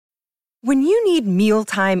When you need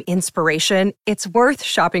mealtime inspiration, it's worth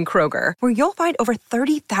shopping Kroger, where you'll find over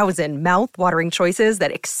 30,000 mouth-watering choices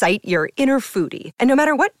that excite your inner foodie. And no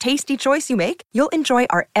matter what tasty choice you make, you'll enjoy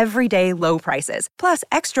our everyday low prices, plus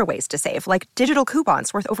extra ways to save, like digital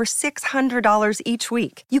coupons worth over $600 each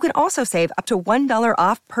week. You can also save up to $1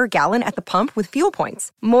 off per gallon at the pump with fuel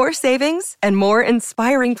points. More savings and more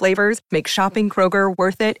inspiring flavors make shopping Kroger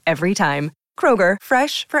worth it every time. Kroger,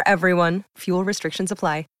 fresh for everyone. Fuel restrictions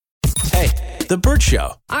apply. Hey, The Bert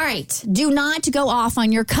Show. All right. Do not go off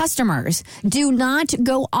on your customers. Do not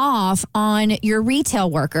go off on your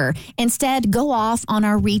retail worker. Instead, go off on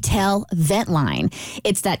our retail vent line.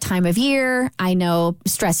 It's that time of year. I know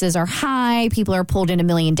stresses are high. People are pulled in a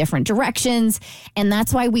million different directions. And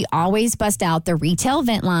that's why we always bust out the retail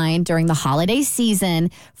vent line during the holiday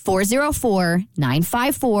season.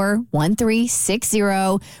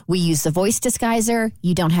 404-954-1360. We use the voice disguiser.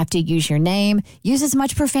 You don't have to use your name. Use as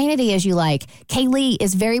much profanity as you like. Kaylee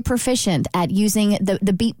is very proficient at using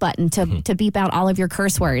the beep button to beep out all of your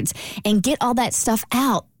curse words and get all that stuff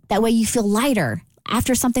out. That way you feel lighter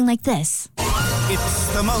after something like this. It's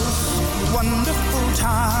the most wonderful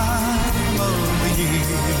time of the year.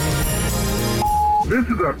 This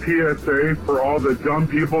is a PSA for all the dumb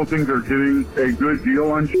people think they're getting a good deal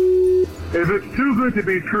on shit. If it's too good to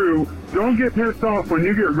be true, don't get pissed off when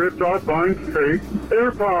you get ripped off buying fake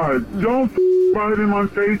AirPods. Don't buy them on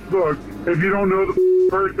Facebook if you don't know the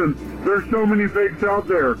person. There's so many fakes out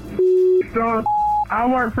there. Stop. I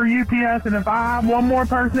work for UPS, and if I have one more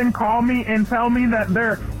person call me and tell me that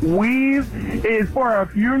their weave is for a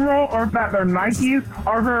funeral, or that their Nikes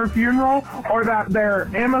are for a funeral, or that their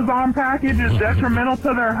Amazon package is detrimental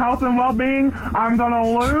to their health and well-being, I'm going to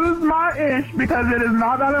lose my ish, because it is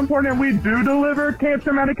not that important. We do deliver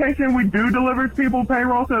cancer medication. We do deliver people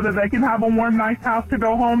payroll so that they can have a warm, nice house to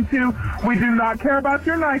go home to. We do not care about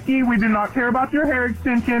your Nike. We do not care about your hair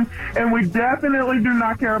extension. And we definitely do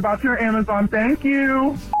not care about your Amazon. Thank you.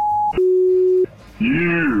 You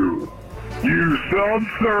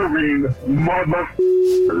self-serving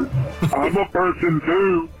motherfuckers. I'm a person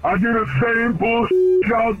too. I do the same bullshit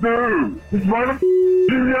y'all do. Motherfuckers,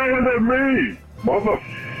 you yelling at me.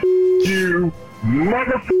 You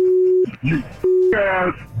you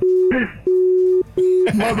ass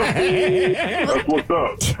motherfucker. That's what's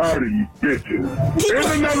up. Tired of you bitches. Here's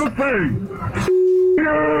another thing.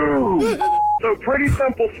 You. So pretty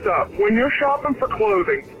simple stuff. When you're shopping for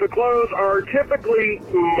clothing, the clothes are typically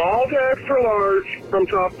small to extra large from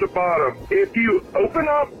top to bottom. If you open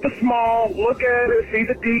up the small, look at it, see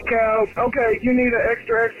the decals, okay, you need an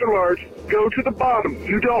extra large, go to the bottom.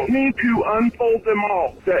 You don't need to unfold them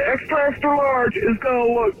all. The extra large is going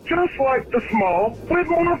to look just like the small with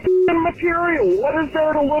more material. What is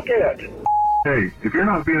there to look at? Hey, if you're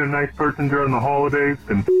not being a nice person during the holidays,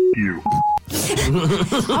 then you.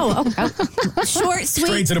 Oh, okay. Short, sweet.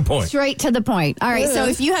 Straight to the point. Straight to the point. All right, so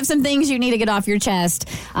if you have some things you need to get off your chest,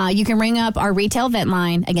 you can ring up our retail vent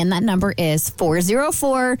line. Again, that number is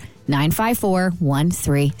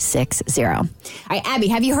 404-954-1360. All right, Abby,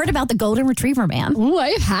 have you heard about the Golden Retriever Man? Oh, I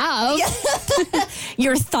have.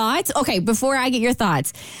 Your thoughts? Okay, before I get your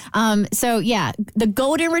thoughts. The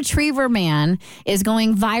Golden Retriever Man is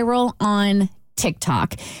going viral on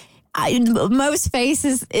TikTok. Mo's face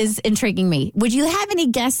is intriguing me. Would you have any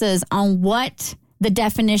guesses on what the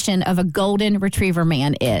definition of a Golden Retriever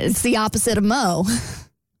Man is? It's the opposite of Mo.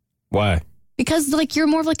 Why? Because you're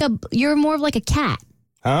more of like a cat.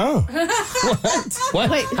 Oh.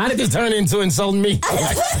 What? Wait. How did this turn into insulting me?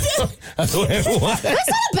 What? That's not a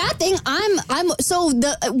bad thing.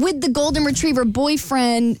 With the Golden Retriever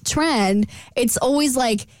boyfriend trend, it's always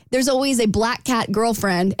like there's always a black cat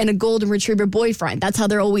girlfriend and a Golden Retriever boyfriend. That's how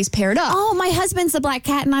they're always paired up. Oh, my husband's the black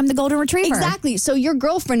cat and I'm the Golden Retriever. Exactly. So your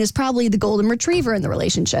girlfriend is probably the Golden Retriever in the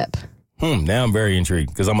relationship. Now I'm very intrigued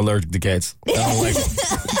because I'm allergic to cats. I don't like them.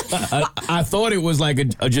 I thought it was like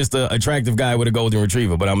just an attractive guy with a Golden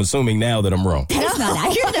Retriever, but I'm assuming now that I'm wrong. That's not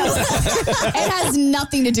accurate. It has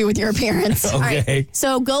nothing to do with your appearance. Okay. All right.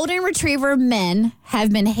 So Golden Retriever men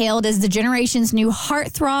have been hailed as the generation's new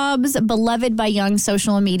heartthrobs, beloved by young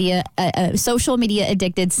social media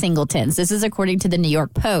addicted singletons. This is according to the New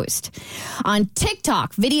York Post. On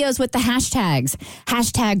TikTok, videos with the hashtags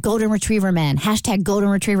Golden Retriever men, Golden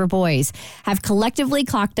Retriever boys have collectively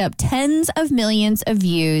clocked up tens of millions of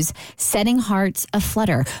views, setting hearts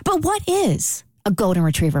aflutter. But what is a Golden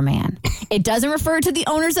Retriever man? It doesn't refer to the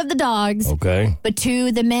owners of the dogs, okay, but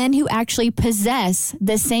to the men who actually possess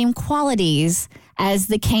the same qualities as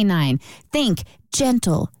the canine. Think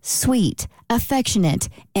gentle, sweet, affectionate,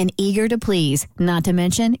 and eager to please, not to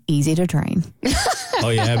mention easy to train. Oh,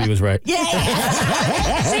 yeah, Abby was right. Yeah.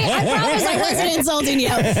 See, I promise I wasn't insulting you.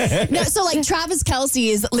 No, so like Travis Kelce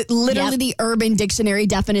is literally the Urban Dictionary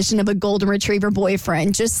definition of a golden retriever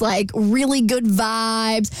boyfriend. Just like really good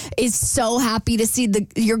vibes, is so happy to see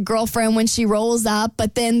your girlfriend when she rolls up.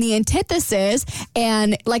 But then the antithesis,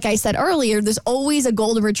 and like I said earlier, there's always a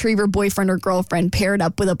golden retriever boyfriend or girlfriend paired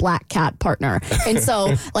up with a black cat partner. And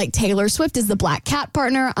so like Taylor Swift is the black cat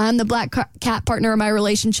partner. I'm the black cat partner in my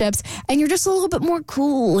relationships. And you're just a little bit more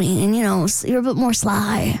cool and, you know, you're a bit more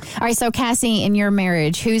sly. All right, so Cassie, in your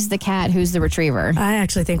marriage, who's the cat, who's the retriever? I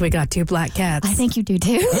actually think we got 2 black cats. I think you do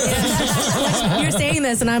too. You're saying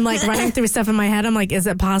this, and I'm like running through stuff in my head. I'm like, is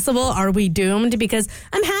it possible? Are we doomed? Because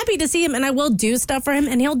I'm happy to see him, and I will do stuff for him,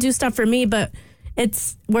 and he'll do stuff for me, but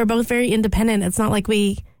we're both very independent. It's not like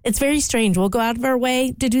it's very strange. We'll go out of our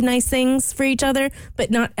way to do nice things for each other,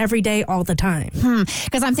 but not every day, all the time.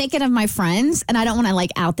 Because I'm thinking of my friends, and I don't want to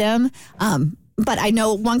like out them. But I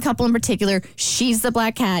know one couple in particular. She's the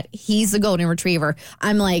black cat. He's the golden retriever.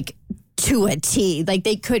 I'm like to a T. Like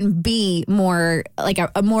they couldn't be more like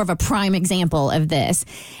a more of a prime example of this.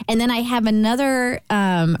 And then I have another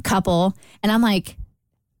couple, and I'm like,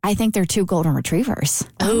 I think they're 2 golden retrievers.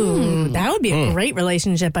 Ooh, that would be a great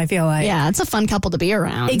relationship, I feel like. Yeah, it's a fun couple to be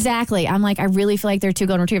around. Exactly. I'm like, I really feel like they're 2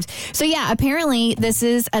 golden retrievers. So yeah, apparently this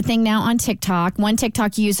is a thing now on TikTok. One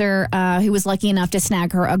TikTok user who was lucky enough to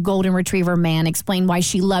snag her a golden retriever man explained why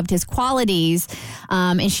she loved his qualities.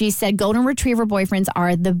 And she said, golden retriever boyfriends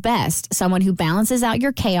are the best. Someone who balances out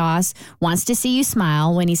your chaos, wants to see you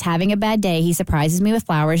smile. When he's having a bad day, he surprises me with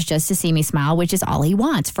flowers just to see me smile, which is all he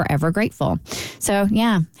wants. Forever grateful. So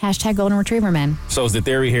yeah. Hashtag golden retriever men. So is the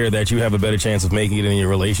theory here that you have a better chance of making it in your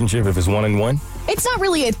relationship if it's 1-on-1? It's not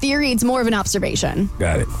really a theory. It's more of an observation.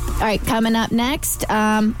 Got it. All right, coming up next,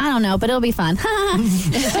 I don't know, but it'll be fun. Hey,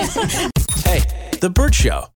 The Burt Show.